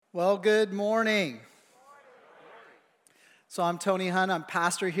Well, good morning. So I'm Tony Hunt. I'm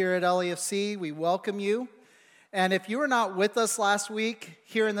pastor here at LEFC. We welcome you. And if you were not with us last week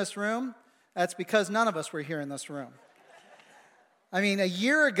here in this room, that's because none of us were here in this room. I mean, a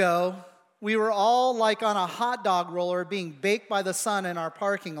year ago, we were all like on a hot dog roller being baked by the sun in our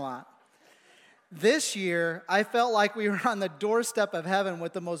parking lot. This year, I felt like we were on the doorstep of heaven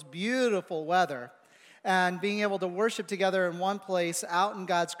with the most beautiful weather and being able to worship together in one place out in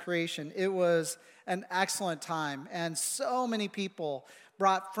God's creation. It was an excellent time, and so many people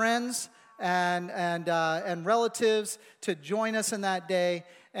brought friends and relatives to join us in that day,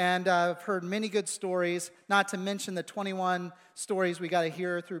 and I've heard many good stories, not to mention the 21 stories we got to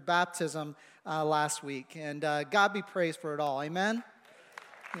hear through baptism last week, and God be praised for it all. Amen?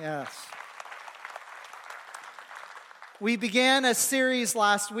 Yes. We began a series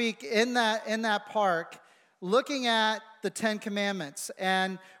last week in that park looking at the Ten Commandments,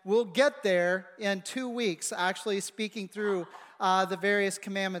 and we'll get there in 2 weeks, actually speaking through the various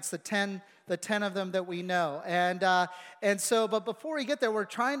commandments, the 10 of them that we know. But before we get there, we're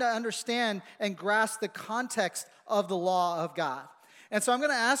trying to understand and grasp the context of the law of God. And so I'm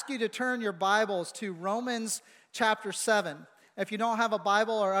going to ask you to turn your Bibles to Romans chapter 7. If you don't have a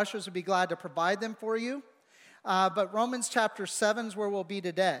Bible, our ushers would be glad to provide them for you. But Romans chapter 7 is where we'll be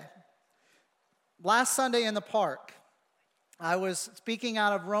today. Last Sunday in the park, I was speaking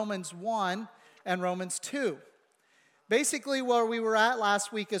out of Romans 1 and Romans 2. Basically, where we were at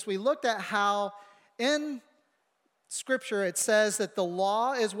last week is we looked at how in Scripture it says that the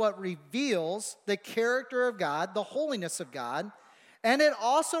law is what reveals the character of God, the holiness of God, and it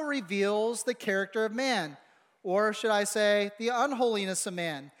also reveals the character of man, or should I say, the unholiness of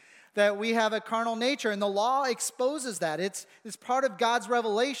man. That we have a carnal nature, and the law exposes that. It's part of God's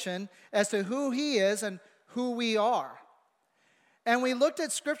revelation as to who He is and who we are. And we looked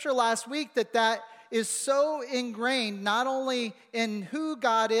at Scripture last week that is so ingrained not only in who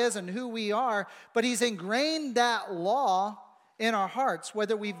God is and who we are, but He's ingrained that law in our hearts,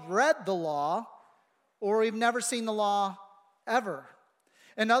 whether we've read the law or we've never seen the law ever.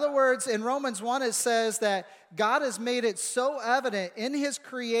 In other words, in Romans 1, it says that God has made it so evident in His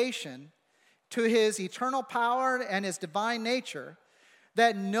creation to His eternal power and His divine nature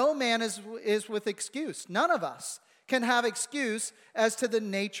that no man is with excuse. None of us can have excuse as to the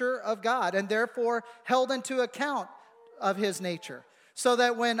nature of God and therefore held into account of His nature. So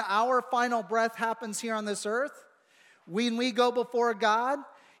that when our final breath happens here on this earth, when we go before God,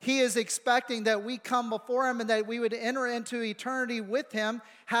 He is expecting that we come before Him and that we would enter into eternity with Him,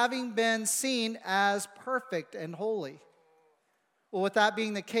 having been seen as perfect and holy. Well, with that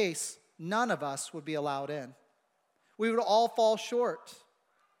being the case, none of us would be allowed in. We would all fall short.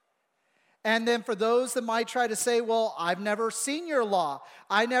 And then for those that might try to say, well, I've never seen your law.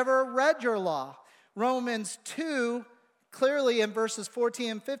 I never read your law. Romans 2, clearly in verses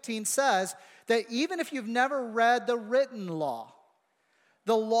 14 and 15 says that even if you've never read the written law,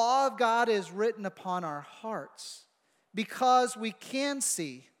 the law of God is written upon our hearts because we can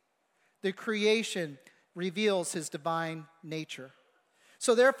see the creation reveals His divine nature.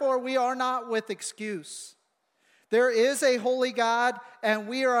 So therefore, we are not with excuse. There is a holy God, and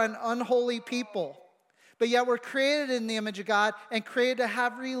we are an unholy people. But yet we're created in the image of God and created to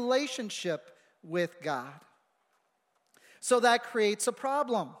have relationship with God. So that creates a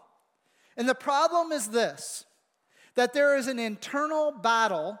problem. And the problem is this: that there is an internal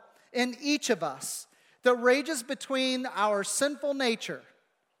battle in each of us that rages between our sinful nature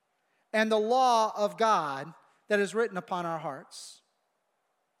and the law of God that is written upon our hearts.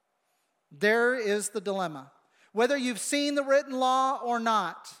 There is the dilemma. Whether you've seen the written law or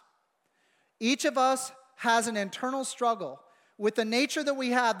not, each of us has an internal struggle with the nature that we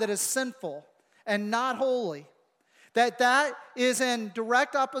have that is sinful and not holy. That is in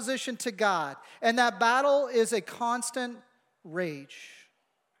direct opposition to God. And that battle is a constant rage.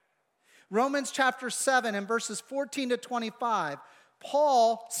 Romans chapter 7 and verses 14 to 25,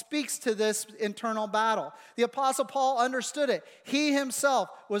 Paul speaks to this internal battle. The Apostle Paul understood it. He himself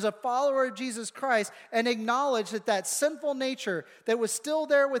was a follower of Jesus Christ and acknowledged that sinful nature that was still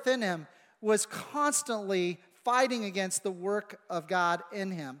there within him was constantly fighting against the work of God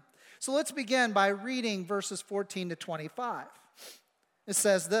in him. So let's begin by reading verses 14 to 25. It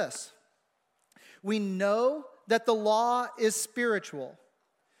says this: "We know that the law is spiritual,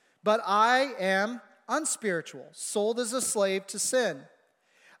 but I am unspiritual, sold as a slave to sin.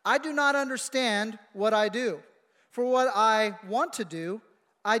 I do not understand what I do, for what I want to do,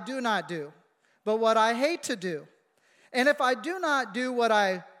 I do not do, but what I hate to do. And if I do not do what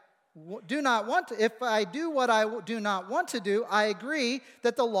I if I do what I do not want to do, I agree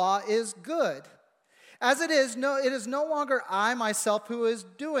that the law is good. As it is no longer I myself who is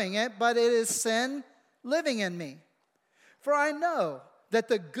doing it, but it is sin living in me. For I know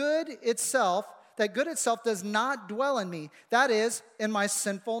that good itself does not dwell in me, that is, in my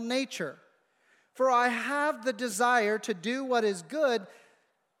sinful nature. For I have the desire to do what is good,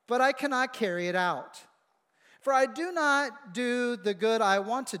 but I cannot carry it out. For I do not do the good I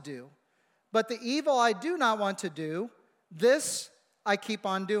want to do, but the evil I do not want to do, this I keep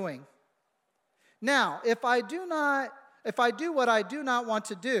on doing. Now, if I do what I do not want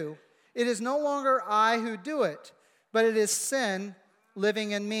to do, it is no longer I who do it, but it is sin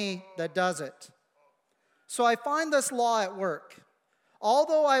living in me that does it. So I find this law at work.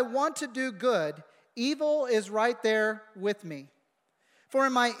 Although I want to do good, evil is right there with me. For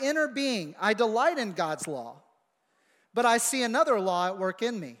in my inner being, I delight in God's law. But I see another law at work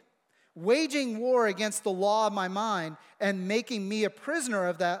in me, waging war against the law of my mind and making me a prisoner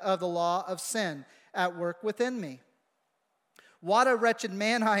of the law of sin at work within me. What a wretched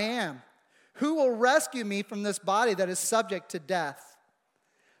man I am! Who will rescue me from this body that is subject to death?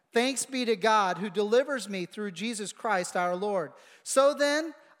 Thanks be to God who delivers me through Jesus Christ our Lord. So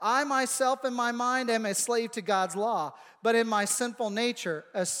then, I myself in my mind am a slave to God's law, but in my sinful nature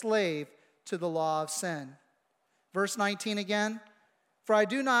a slave to the law of sin. Verse 19 again. For I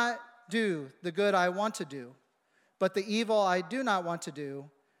do not do the good I want to do, but the evil I do not want to do,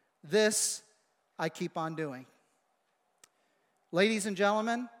 this I keep on doing. Ladies and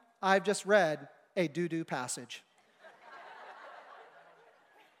gentlemen, I've just read a do-do passage.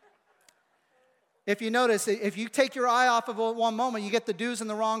 If you notice, if you take your eye off of it one moment, you get the do's in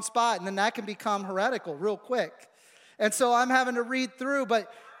the wrong spot, and then that can become heretical real quick. And so I'm having to read through,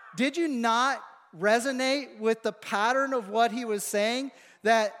 but did you not resonate with the pattern of what he was saying?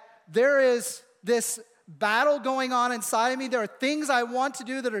 That there is this battle going on inside of me. There are things I want to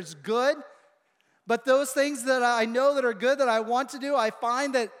do that are good, but those things that I know that are good that I want to do, I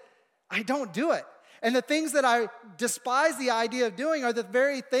find that I don't do it. And the things that I despise the idea of doing are the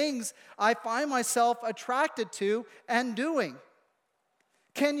very things I find myself attracted to and doing.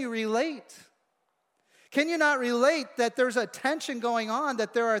 Can you relate? Can you not relate that there's a tension going on,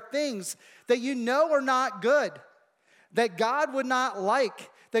 that there are things that you know are not good, that God would not like,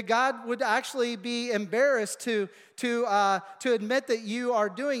 that God would actually be embarrassed to admit that you are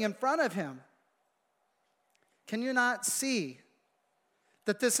doing in front of him? Can you not see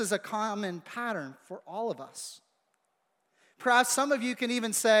that this is a common pattern for all of us? Perhaps some of you can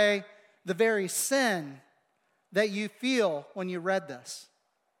even say the very sin that you feel when you read this.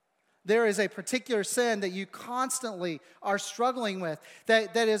 There is a particular sin that you constantly are struggling with,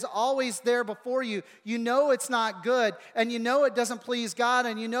 that is always there before you. You know it's not good, and you know it doesn't please God,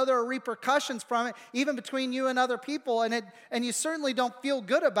 and you know there are repercussions from it, even between you and other people, and you certainly don't feel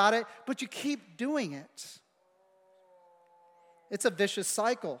good about it, but you keep doing it. It's a vicious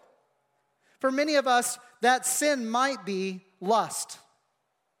cycle. For many of us, that sin might be lust,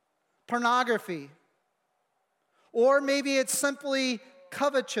 pornography, or maybe it's simply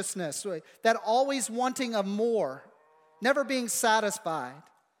covetousness, that always wanting of more, never being satisfied.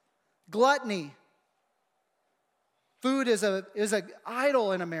 Gluttony. Food is an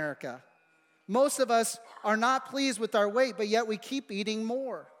idol in America. Most of us are not pleased with our weight, but yet we keep eating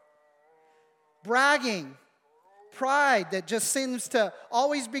more. Bragging. Pride that just seems to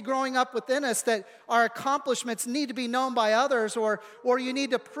always be growing up within us, that our accomplishments need to be known by others, or you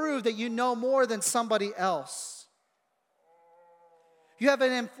need to prove that you know more than somebody else. You have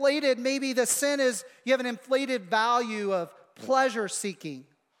an inflated, maybe the sin is, you have an inflated value of pleasure seeking.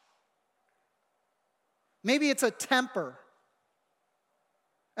 Maybe it's a temper.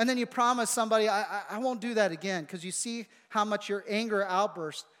 And then you promise somebody, I won't do that again, because you see how much your anger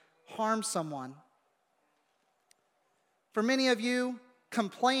outburst harms someone. For many of you,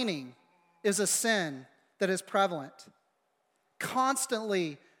 complaining is a sin that is prevalent.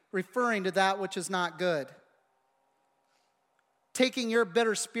 Constantly referring to that which is not good. Taking your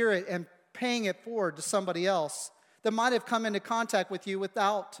bitter spirit and paying it forward to somebody else that might have come into contact with you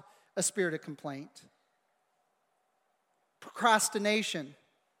without a spirit of complaint. Procrastination.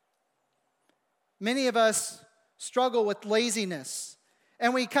 Many of us struggle with laziness,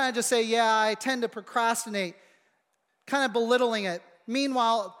 and we kind of just say, yeah, I tend to procrastinate, kind of belittling it.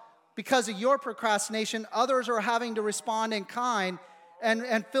 Meanwhile, because of your procrastination, others are having to respond in kind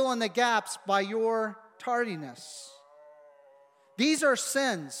and fill in the gaps by your tardiness. These are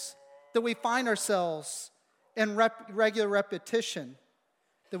sins that we find ourselves in regular repetition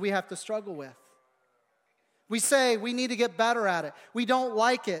that we have to struggle with. We say we need to get better at it. We don't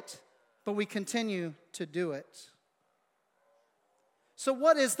like it. but we continue to do it. So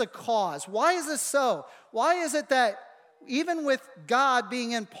what is the cause? Why is this so? Why is it that even with God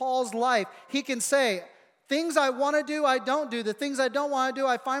being in Paul's life, he can say, things I want to do, I don't do. The things I don't want to do,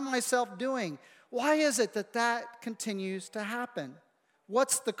 I find myself doing. Why is it that that continues to happen?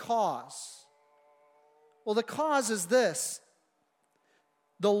 What's the cause? Well, the cause is this.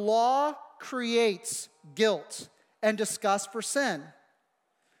 The law creates guilt and disgust for sin.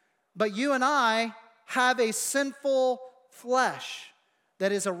 But you and I have a sinful flesh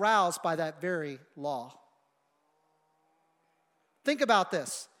that is aroused by that very law. Think about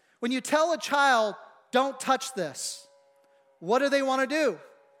this. When you tell a child, don't touch this, what do they want to do?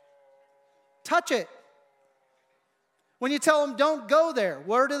 Touch it. When you tell them, don't go there,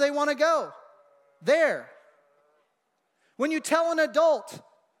 where do they want to go? There. When you tell an adult,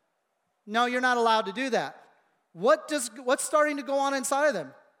 no, you're not allowed to do that, what's starting to go on inside of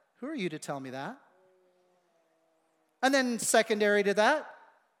them? Who are you to tell me that? And then secondary to that,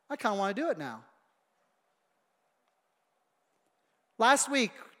 I kind of want to do it now. Last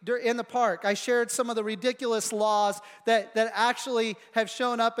week in the park, I shared some of the ridiculous laws that actually have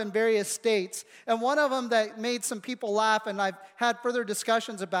shown up in various states. And one of them that made some people laugh, and I've had further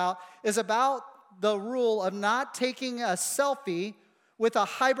discussions about, is about the rule of not taking a selfie with a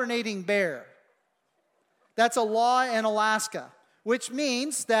hibernating bear. That's a law in Alaska, which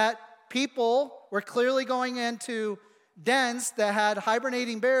means that people were clearly going into dens that had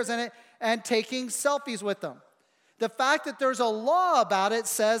hibernating bears in it and taking selfies with them. The fact that there's a law about it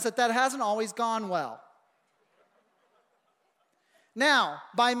says that hasn't always gone well. Now,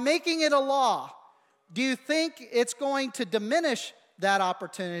 by making it a law, do you think it's going to diminish that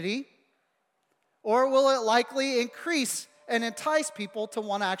opportunity, or will it likely increase and entice people to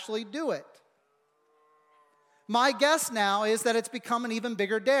want to actually do it? My guess now is that it's become an even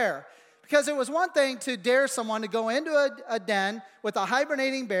bigger dare. Because it was one thing to dare someone to go into a den with a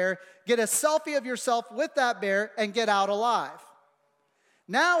hibernating bear, get a selfie of yourself with that bear, and get out alive.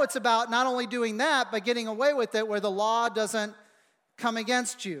 Now it's about not only doing that, but getting away with it where the law doesn't come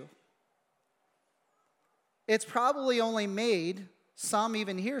against you. It's probably only made some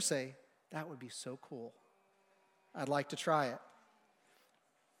even here say, that would be so cool. I'd like to try it.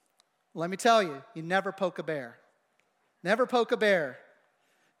 Let me tell you, you never poke a bear. Never poke a bear.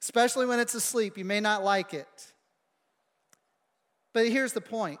 Especially when it's asleep, you may not like it. But here's the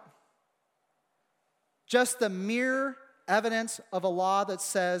point. Just the mere evidence of a law that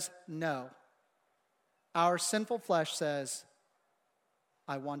says no. Our sinful flesh says,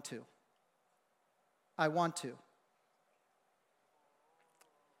 I want to. I want to.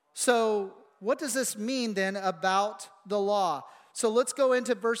 So, what does this mean then about the law? So let's go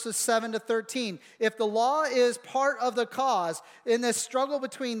into verses 7 to 13. If the law is part of the cause in this struggle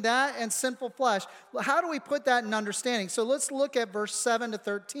between that and sinful flesh, how do we put that in understanding? So let's look at verse 7 to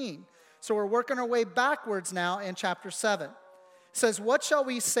 13. So we're working our way backwards now in chapter 7. It says, what shall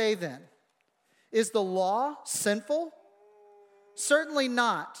we say then? Is the law sinful? Certainly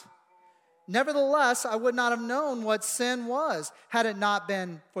not. Nevertheless, I would not have known what sin was had it not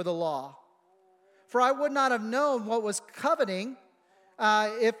been for the law. For I would not have known what was coveting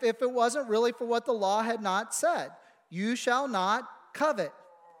if it wasn't really for what the law had not said. You shall not covet.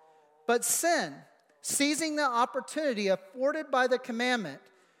 But sin, seizing the opportunity afforded by the commandment,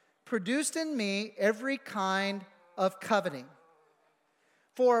 produced in me every kind of coveting.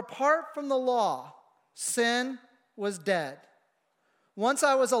 For apart from the law, sin was dead. Once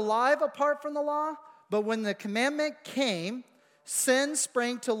I was alive apart from the law, but when the commandment came, sin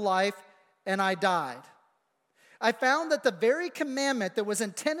sprang to life and I died. I found that the very commandment that was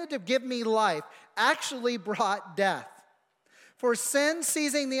intended to give me life actually brought death. For sin,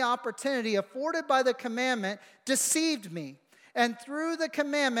 seizing the opportunity afforded by the commandment, deceived me, and through the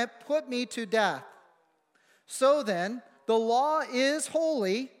commandment put me to death. So then, the law is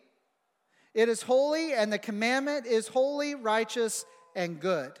holy. It is holy, and the commandment is holy, righteous, and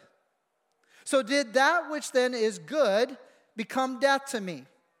good. So did that which then is good become death to me?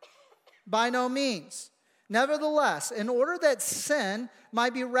 By no means. Nevertheless, in order that sin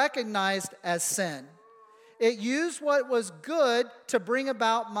might be recognized as sin, it used what was good to bring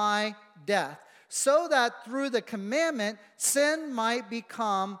about my death, so that through the commandment, sin might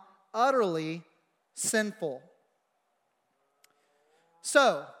become utterly sinful.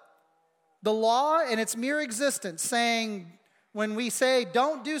 So, the law and its mere existence, saying, when we say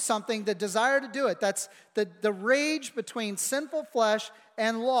don't do something, the desire to do it, that's the rage between sinful flesh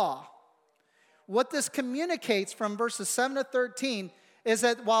and law. What this communicates from verses 7 to 13 is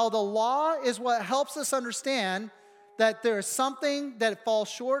that while the law is what helps us understand that there is something that falls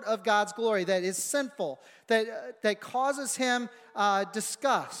short of God's glory, that is sinful, that causes him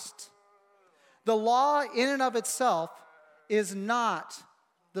disgust. The law in and of itself is not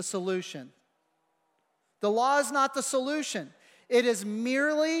the solution. The law is not the solution. It is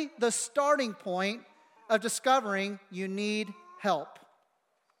merely the starting point of discovering you need help.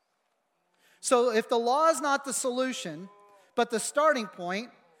 So if the law is not the solution, but the starting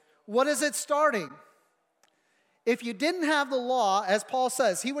point, what is it starting? If you didn't have the law, as Paul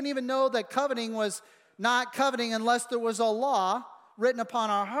says, he wouldn't even know that coveting was not coveting unless there was a law written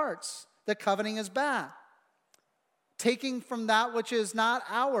upon our hearts that coveting is bad. Taking from that which is not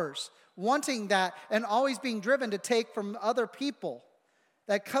ours, wanting that, and always being driven to take from other people,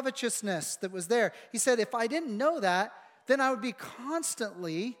 that covetousness that was there. He said, if I didn't know that, then I would be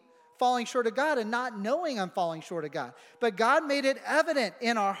constantly falling short of God and not knowing I'm falling short of God. But God made it evident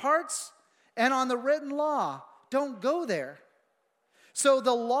in our hearts and on the written law. Don't go there. So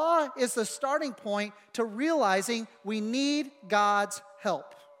the law is the starting point to realizing we need God's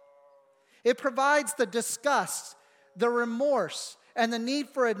help. It provides the disgust, the remorse, and the need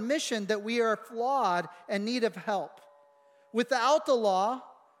for admission that we are flawed and need of help. Without the law,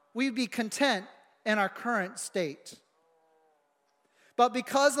 we'd be content in our current state. But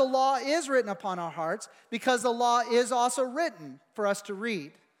because the law is written upon our hearts, because the law is also written for us to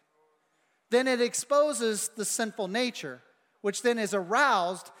read, then it exposes the sinful nature, which then is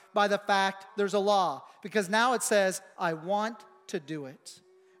aroused by the fact there's a law. Because now it says, I want to do it.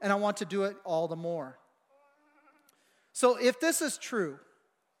 And I want to do it all the more. So if this is true,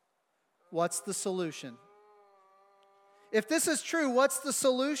 what's the solution? If this is true, what's the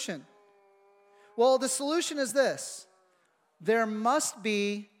solution? Well, the solution is this. There must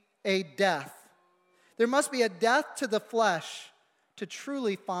be a death. There must be a death to the flesh to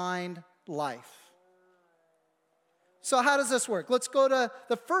truly find life. So how does this work? Let's go to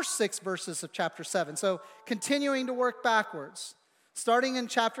the first 6 verses of chapter 7. So continuing to work backwards. Starting in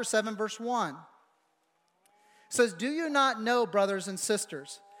chapter 7, verse 1. It says, do you not know, brothers and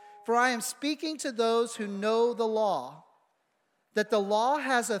sisters, for I am speaking to those who know the law, that the law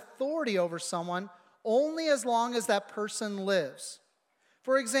has authority over someone only as long as that person lives.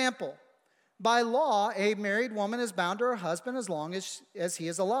 For example, by law, a married woman is bound to her husband as long as he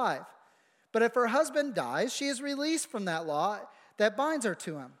is alive. But if her husband dies, she is released from that law that binds her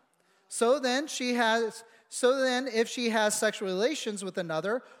to him. So then, if she has sexual relations with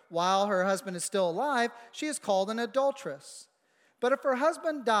another while her husband is still alive, she is called an adulteress. But if her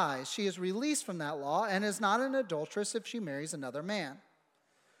husband dies, she is released from that law and is not an adulteress if she marries another man.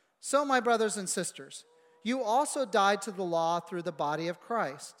 So, my brothers and sisters, you also died to the law through the body of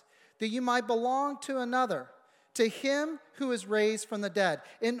Christ, that you might belong to another, to him who is raised from the dead,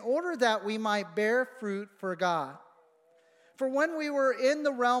 in order that we might bear fruit for God. For when we were in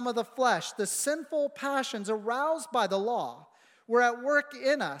the realm of the flesh, the sinful passions aroused by the law were at work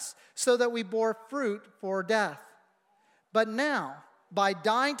in us, so that we bore fruit for death. But now, by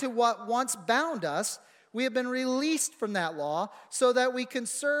dying to what once bound us, we have been released from that law, so that we can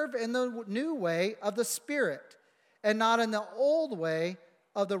serve in the new way of the Spirit, and not in the old way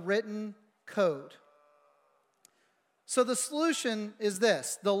of the written code. So the solution is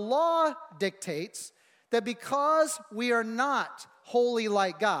this. The law dictates that because we are not holy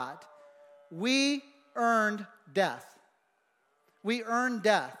like God, we earned death. We earned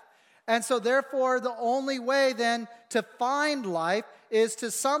death. And so therefore, the only way then to find life is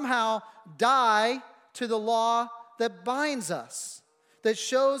to somehow die to the law that binds us, that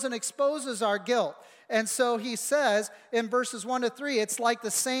shows and exposes our guilt. And so he says in verses 1 to 3, it's like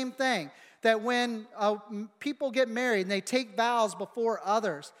the same thing, that when people get married and they take vows before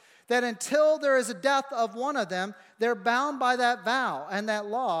others, that until there is a death of one of them, they're bound by that vow and that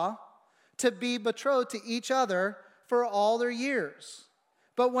law to be betrothed to each other for all their years.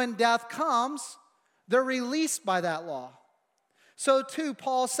 But when death comes, they're released by that law. So too,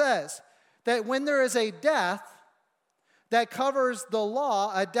 Paul says that when there is a death that covers the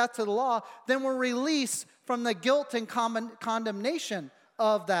law, a death to the law, then we're released from the guilt and condemnation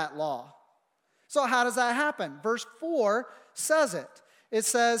of that law. So how does that happen? Verse 4 says it. It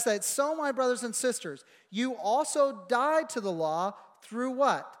says that, so my brothers and sisters, you also died to the law through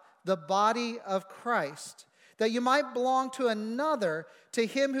what? The body of Christ, that you might belong to another, to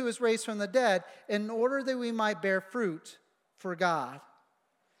him who is raised from the dead, in order that we might bear fruit for God.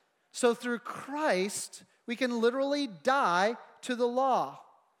 So through Christ, we can literally die to the law.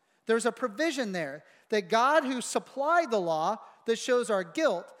 There's a provision there that God who supplied the law that shows our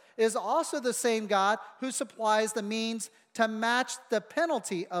guilt is also the same God who supplies the means to match the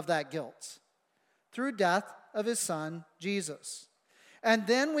penalty of that guilt through death of his Son, Jesus. And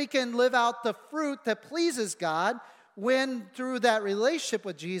then we can live out the fruit that pleases God when, through that relationship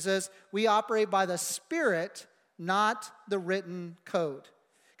with Jesus, we operate by the Spirit, not the written code.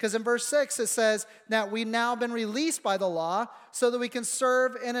 Because in verse 6 it says that we've now been released by the law so that we can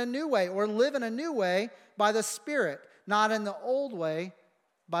serve in a new way or live in a new way by the Spirit, not in the old way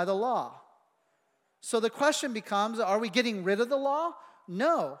by the law. So the question becomes, are we getting rid of the law?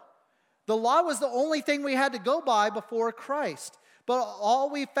 No. The law was the only thing we had to go by before Christ. But all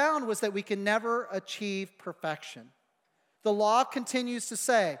we found was that we can never achieve perfection. The law continues to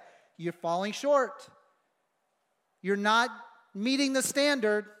say, you're falling short. You're not meeting the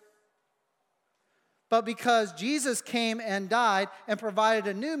standard. But because Jesus came and died and provided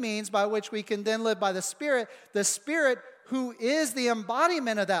a new means by which we can then live by the Spirit who is the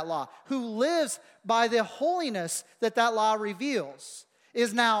embodiment of that law, who lives by the holiness that law reveals,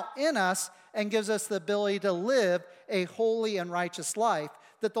 is now in us and gives us the ability to live a holy and righteous life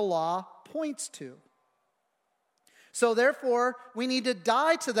that the law points to. So therefore, we need to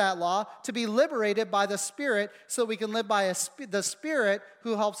die to that law to be liberated by the Spirit so we can live by the Spirit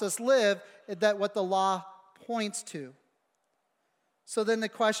who helps us live that what the law points to. So then the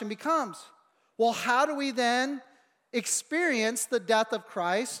question becomes, well, how do we then experience the death of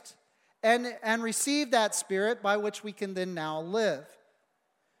Christ and receive that Spirit by which we can then now live?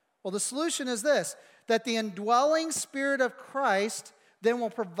 Well, the solution is this, that the indwelling Spirit of Christ then will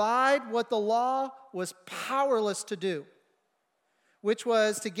provide what the law was powerless to do, which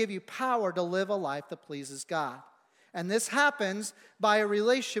was to give you power to live a life that pleases God. And this happens by a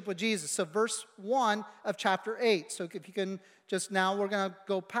relationship with Jesus. So verse 1 of chapter 8. So if you can just now, we're going to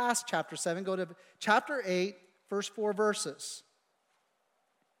go past chapter 7, go to chapter 8, first 4 verses.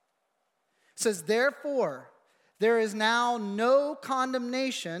 It says, therefore, there is now no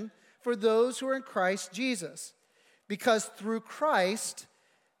condemnation for those who are in Christ Jesus. Because through Christ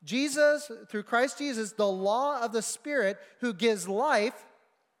Jesus, the law of the Spirit who gives life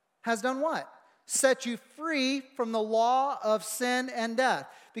has done what? Set you free from the law of sin and death.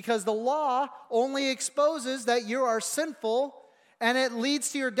 Because the law only exposes that you are sinful and it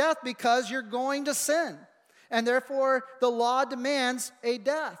leads to your death because you're going to sin. And therefore, the law demands a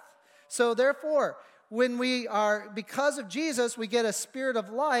death. So therefore, when we are, because of Jesus, we get a spirit of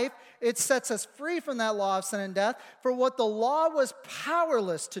life. It sets us free from that law of sin and death for what the law was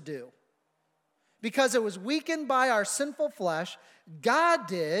powerless to do. Because it was weakened by our sinful flesh, God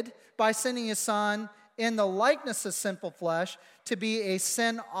did by sending his Son in the likeness of sinful flesh to be a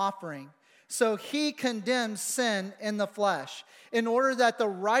sin offering. So he condemned sin in the flesh in order that the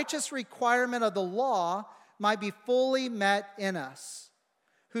righteous requirement of the law might be fully met in us,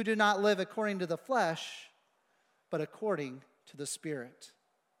 who do not live according to the flesh, but according to the Spirit.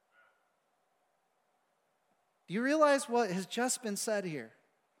 Do you realize what has just been said here?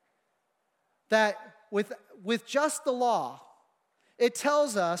 That with just the law, it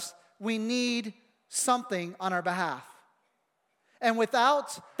tells us we need something on our behalf. And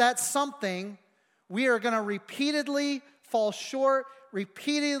without that something, we are going to repeatedly fall short,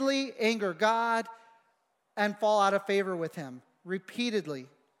 repeatedly anger God, and fall out of favor with him. Repeatedly.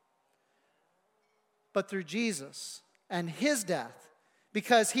 But through Jesus and his death,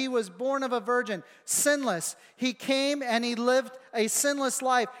 because he was born of a virgin, sinless, he came and he lived a sinless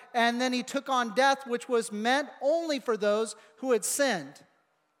life, and then he took on death, which was meant only for those who had sinned.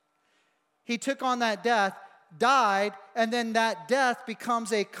 He took on that death, died, and then that death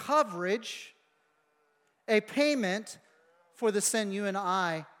becomes a coverage, a payment for the sin you and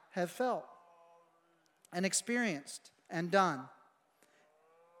I have felt and experienced and done.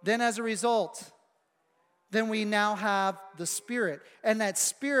 Then as a result, then we now have the Spirit. And that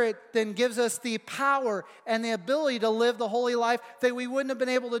Spirit then gives us the power and the ability to live the holy life that we wouldn't have been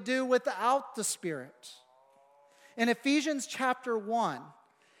able to do without the Spirit. In Ephesians chapter 1,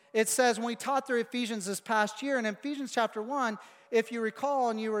 it says, when we taught through Ephesians this past year, in Ephesians chapter 1, if you recall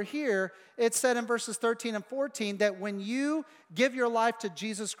and you were here, it said in verses 13 and 14 that when you give your life to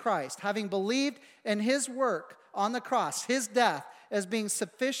Jesus Christ, having believed in his work on the cross, his death as being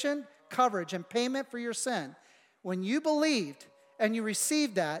sufficient coverage and payment for your sin, when you believed and you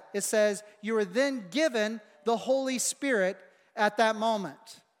received that, it says you were then given the Holy Spirit at that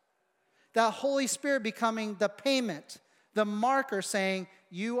moment. That Holy Spirit becoming the payment, the marker saying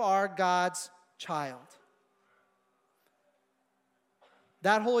you are God's child.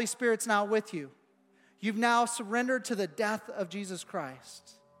 That Holy Spirit's now with you. You've now surrendered to the death of Jesus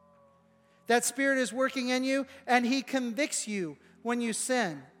Christ. That Spirit is working in you, and he convicts you when you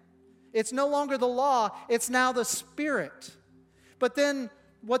sin. It's no longer the law, it's now the Spirit. But then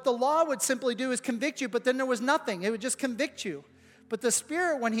what the law would simply do is convict you, but then there was nothing. It would just convict you. But the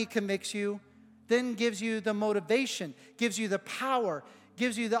Spirit, when he convicts you, then gives you the motivation, gives you the power,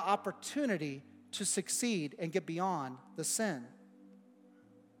 gives you the opportunity to succeed and get beyond the sin.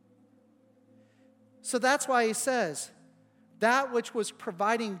 So that's why he says, that which was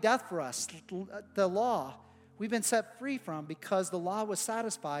providing death for us, the law, we've been set free from because the law was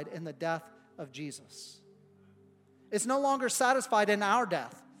satisfied in the death of Jesus. It's no longer satisfied in our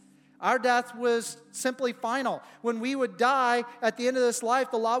death. Our death was simply final. When we would die at the end of this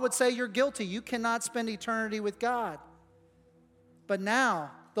life, the law would say, you're guilty. You cannot spend eternity with God. But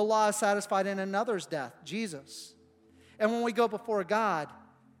now, the law is satisfied in another's death, Jesus. And when we go before God,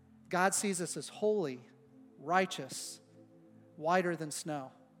 God sees us as holy, righteous, whiter than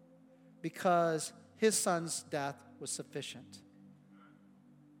snow, because his son's death was sufficient.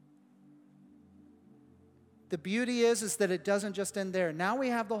 The beauty is that it doesn't just end there. Now we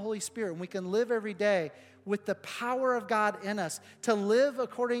have the Holy Spirit, and we can live every day with the power of God in us to live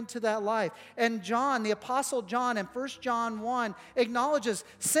according to that life. And John, the Apostle John, in 1 John 1, acknowledges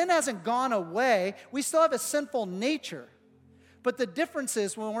sin hasn't gone away. We still have a sinful nature. But the difference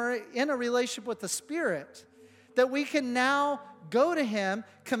is when we're in a relationship with the Spirit, that we can now go to him,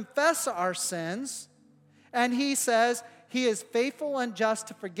 confess our sins, and he says he is faithful and just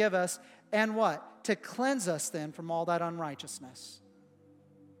to forgive us, and what? To cleanse us then from all that unrighteousness.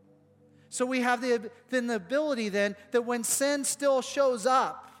 So we have the ability then that when sin still shows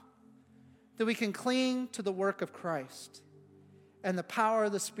up, that we can cling to the work of Christ and the power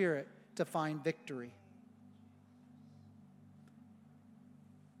of the Spirit to find victory.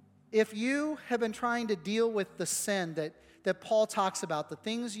 If you have been trying to deal with the sin that Paul talks about, the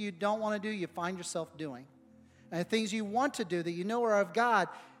things you don't want to do, you find yourself doing. And the things you want to do that you know are of God,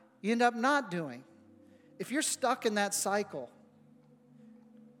 you end up not doing. If you're stuck in that cycle,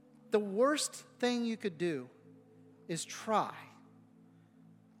 the worst thing you could do is to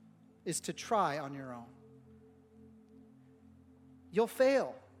try on your own. You'll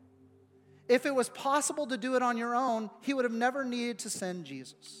fail. If it was possible to do it on your own, he would have never needed to send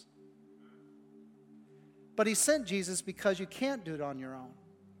Jesus. But he sent Jesus because you can't do it on your own.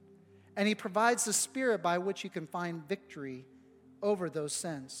 And he provides the Spirit by which you can find victory over those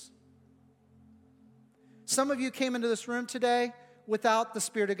sins. Some of you came into this room today without the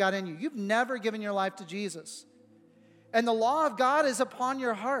Spirit of God in you. You've never given your life to Jesus. And the law of God is upon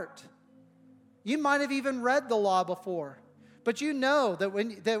your heart. You might have even read the law before. But you know that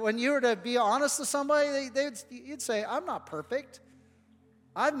when you were to be honest with somebody, you'd say, I'm not perfect.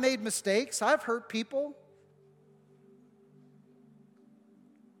 I've made mistakes. I've hurt people.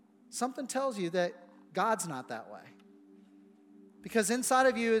 Something tells you that God's not that way. Because inside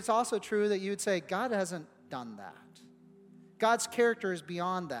of you, it's also true that you would say, God hasn't done that. God's character is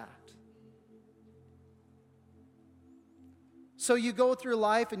beyond that. So you go through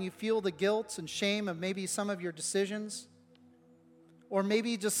life and you feel the guilt and shame of maybe some of your decisions, or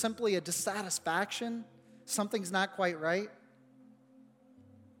maybe just simply a dissatisfaction. Something's not quite right.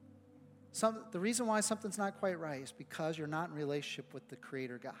 The reason why something's not quite right is because you're not in relationship with the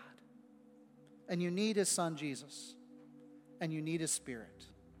Creator God. And you need His Son, Jesus. And you need His Spirit.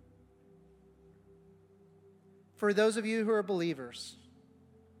 For those of you who are believers,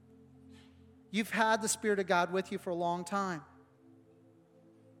 you've had the Spirit of God with you for a long time.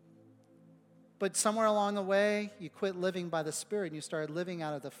 But somewhere along the way, you quit living by the Spirit and you started living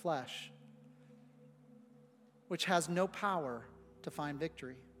out of the flesh, which has no power to find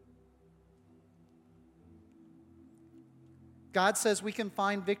victory. God says we can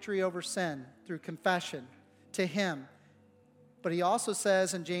find victory over sin through confession to Him. But He also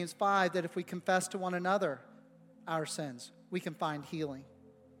says in James 5 that if we confess to one another our sins, we can find healing.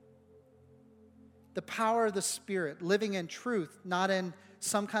 The power of the Spirit, living in truth, not in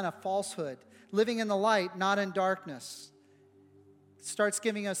some kind of falsehood, living in the light, not in darkness, starts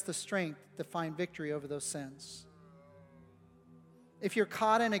giving us the strength to find victory over those sins. If you're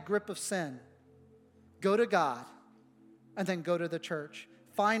caught in a grip of sin, go to God and then go to the church.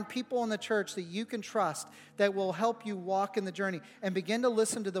 Find people in the church that you can trust that will help you walk in the journey and begin to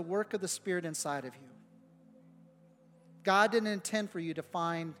listen to the work of the Spirit inside of you. God didn't intend for you to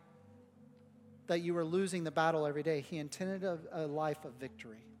find that you were losing the battle every day. He intended a life of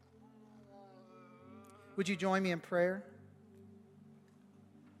victory. Would you join me in prayer?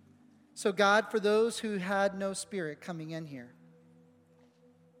 So God, for those who had no Spirit coming in here,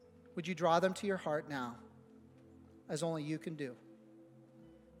 would you draw them to your heart now, as only you can do,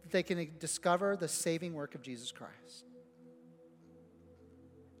 that they can discover the saving work of Jesus Christ.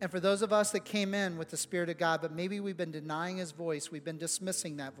 And for those of us that came in with the Spirit of God, but maybe we've been denying his voice, we've been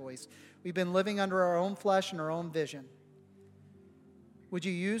dismissing that voice, we've been living under our own flesh and our own vision, would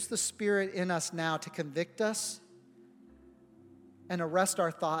you use the Spirit in us now to convict us and arrest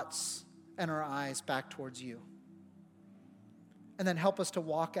our thoughts and our eyes back towards you? And then help us to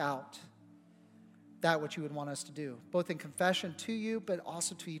walk out that which you would want us to do, both in confession to you, but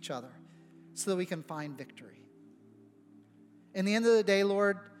also to each other, so that we can find victory. In the end of the day,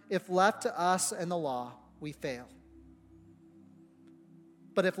 Lord, if left to us and the law, we fail.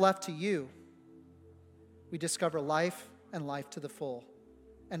 But if left to you, we discover life and life to the full,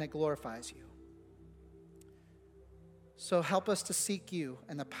 and it glorifies you. So help us to seek you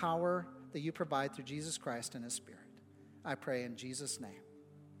and the power that you provide through Jesus Christ and his Spirit. I pray in Jesus' name.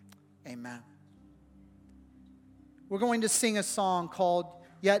 Amen. We're going to sing a song called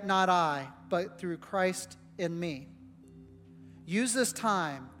Yet Not I, but Through Christ in Me. Use this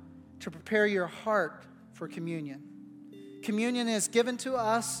time to prepare your heart for communion. Communion is given to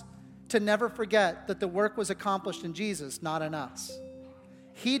us to never forget that the work was accomplished in Jesus, not in us.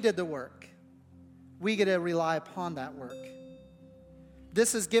 He did the work. We get to rely upon that work.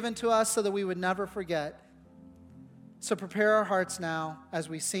 This is given to us so that we would never forget. So prepare our hearts now as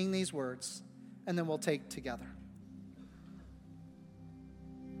we sing these words, and then we'll take together.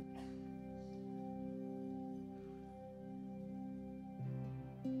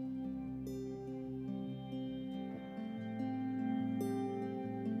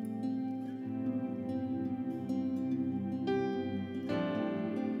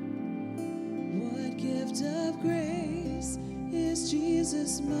 Of grace is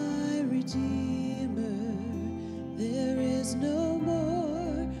Jesus my Redeemer. There is no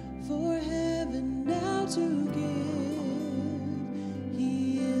more for heaven now to give.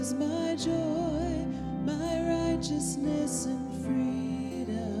 He is my joy, my righteousness and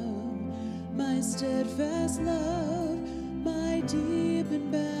freedom, my steadfast love, my deep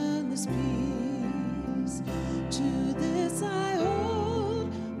and boundless peace. To this I hold,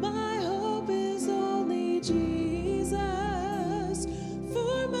 my hope is only Jesus,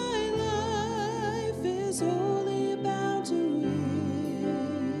 for my life is wholly bound to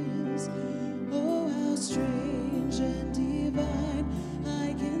his. Oh, how strange and divine,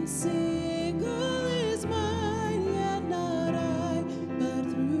 I can sing all is mine, yet not I, but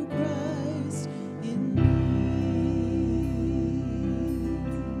through Christ in me.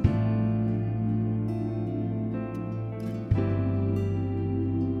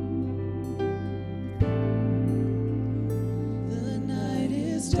 The night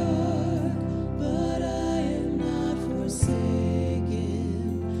is dark, but I am not forsaken,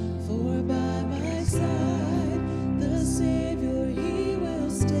 for by my side the Savior, he will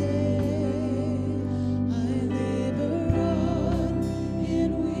stay. I labor on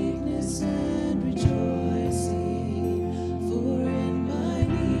in weakness and rejoicing, for in my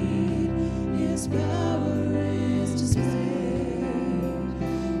need his power is displayed.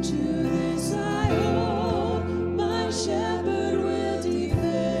 To this I hold, my shepherd will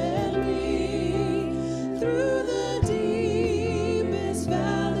defend me. Through the deepest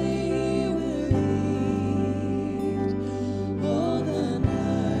valley he will lead. All the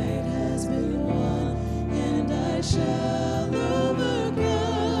night has been won, and I shall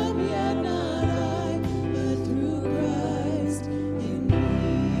overcome, yet not I, but through Christ in me.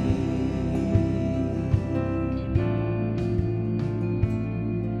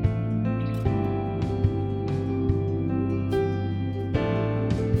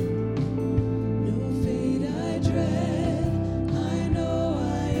 No fate I dread, I know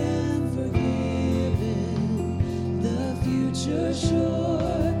I am forgiven. The future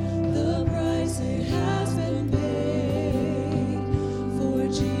sure, the price it has been paid. For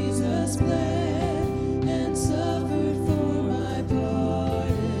Jesus bled and suffered for my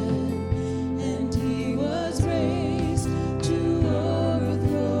pardon, and he was raised to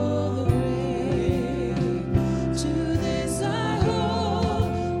overthrow the grave. To this I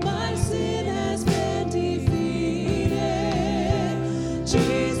hold, my sin has been defeated.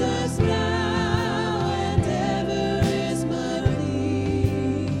 Jesus now and ever is my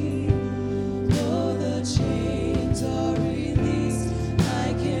plea. Though the chains are released,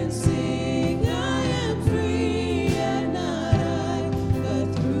 I can sing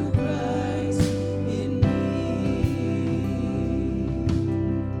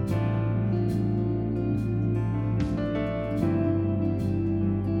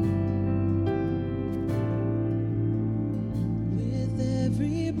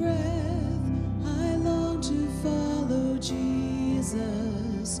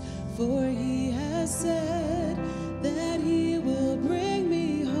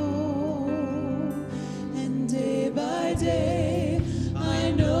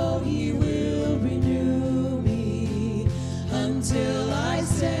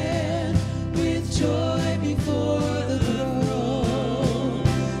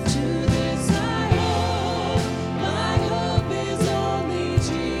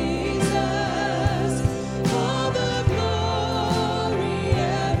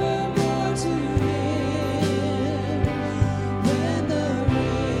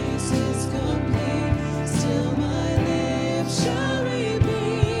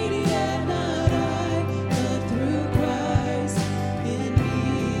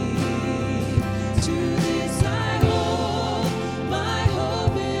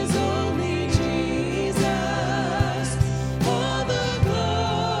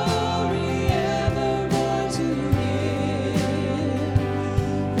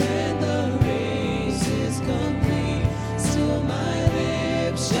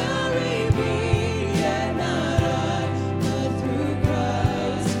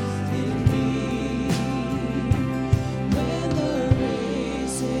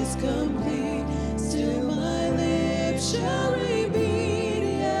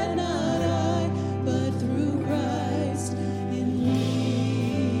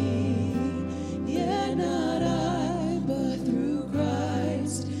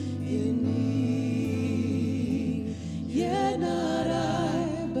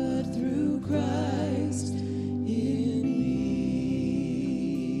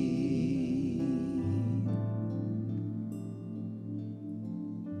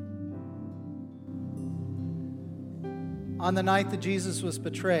On the night that Jesus was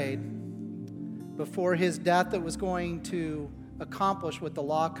betrayed, before his death that was going to accomplish what the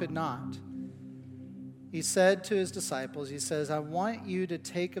law could not, he said to his disciples, he says, I want you to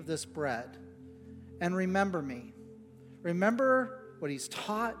take of this bread and remember me. Remember what he's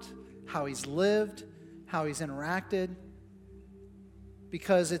taught, how he's lived, how he's interacted,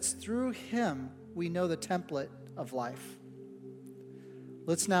 because it's through him we know the template of life.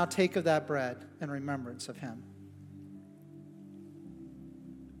 Let's now take of that bread in remembrance of him.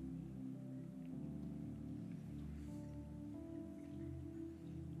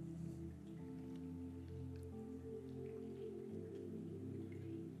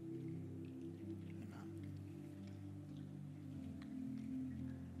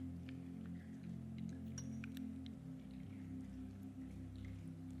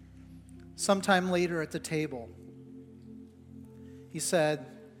 Sometime later at the table, he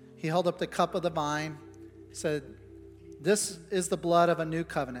held up the cup of the vine, said, this is the blood of a new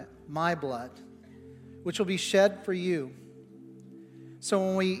covenant, my blood, which will be shed for you. So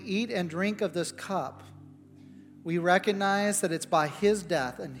when we eat and drink of this cup, we recognize that it's by his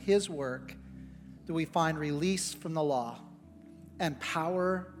death and his work that we find release from the law and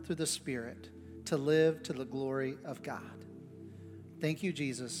power through the Spirit to live to the glory of God. Thank you,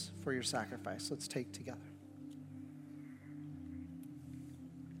 Jesus, for your sacrifice. Let's take together.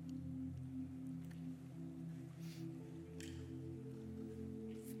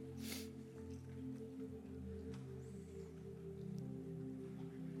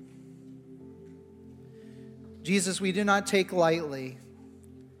 Jesus, we do not take lightly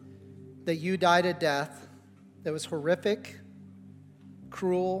that you died a death that was horrific,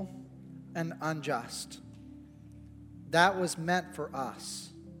 cruel, and unjust. That was meant for us.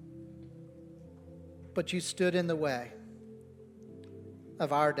 But you stood in the way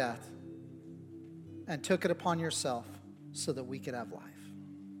of our death and took it upon yourself so that we could have life.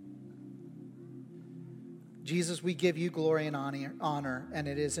 Jesus, we give you glory and honor, and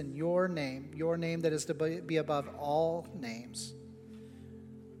it is in your name that is to be above all names,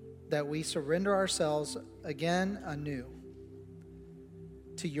 that we surrender ourselves again anew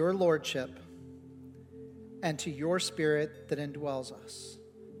to your lordship and to your Spirit that indwells us,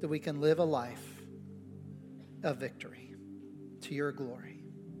 that we can live a life of victory to your glory.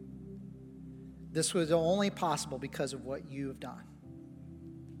 This was only possible because of what you have done.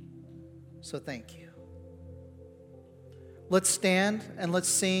 So thank you. Let's stand and let's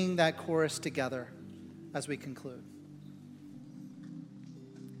sing that chorus together as we conclude.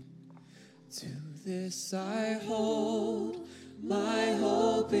 To this I hold, my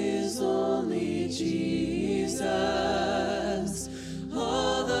hope is only Jesus.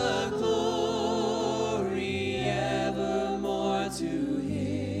 All the glory evermore to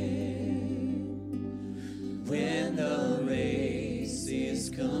him. When the race is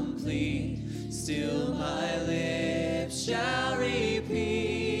complete, still my lips shall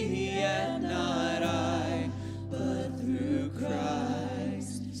repeat, yet not I, but through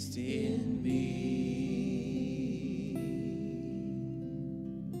Christ in me.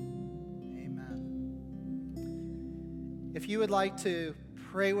 If you would like to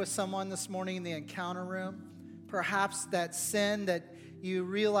pray with someone this morning in the encounter room, perhaps that sin that you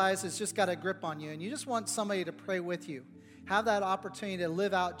realize has just got a grip on you and you just want somebody to pray with you, have that opportunity to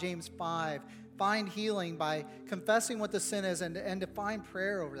live out James 5, find healing by confessing what the sin is and to find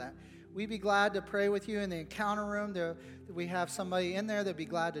prayer over that. We'd be glad to pray with you in the encounter room. We have somebody in there that'd be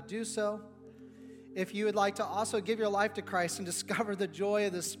glad to do so. If you would like to also give your life to Christ and discover the joy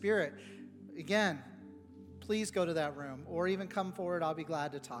of the Spirit, again, please go to that room or even come forward. I'll be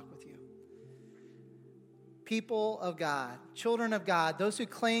glad to talk with you. People of God, children of God, those who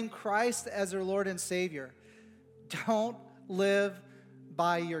claim Christ as their Lord and Savior, don't live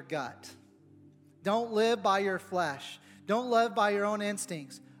by your gut. Don't live by your flesh. Don't live by your own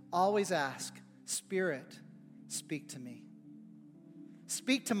instincts. Always ask, Spirit, speak to me.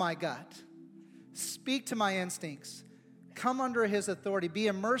 Speak to my gut. Speak to my instincts. Come under his authority. Be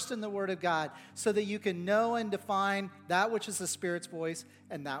immersed in the Word of God so that you can know and define that which is the Spirit's voice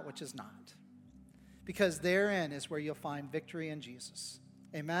and that which is not. Because therein is where you'll find victory in Jesus.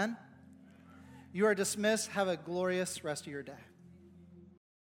 Amen? You are dismissed. Have a glorious rest of your day.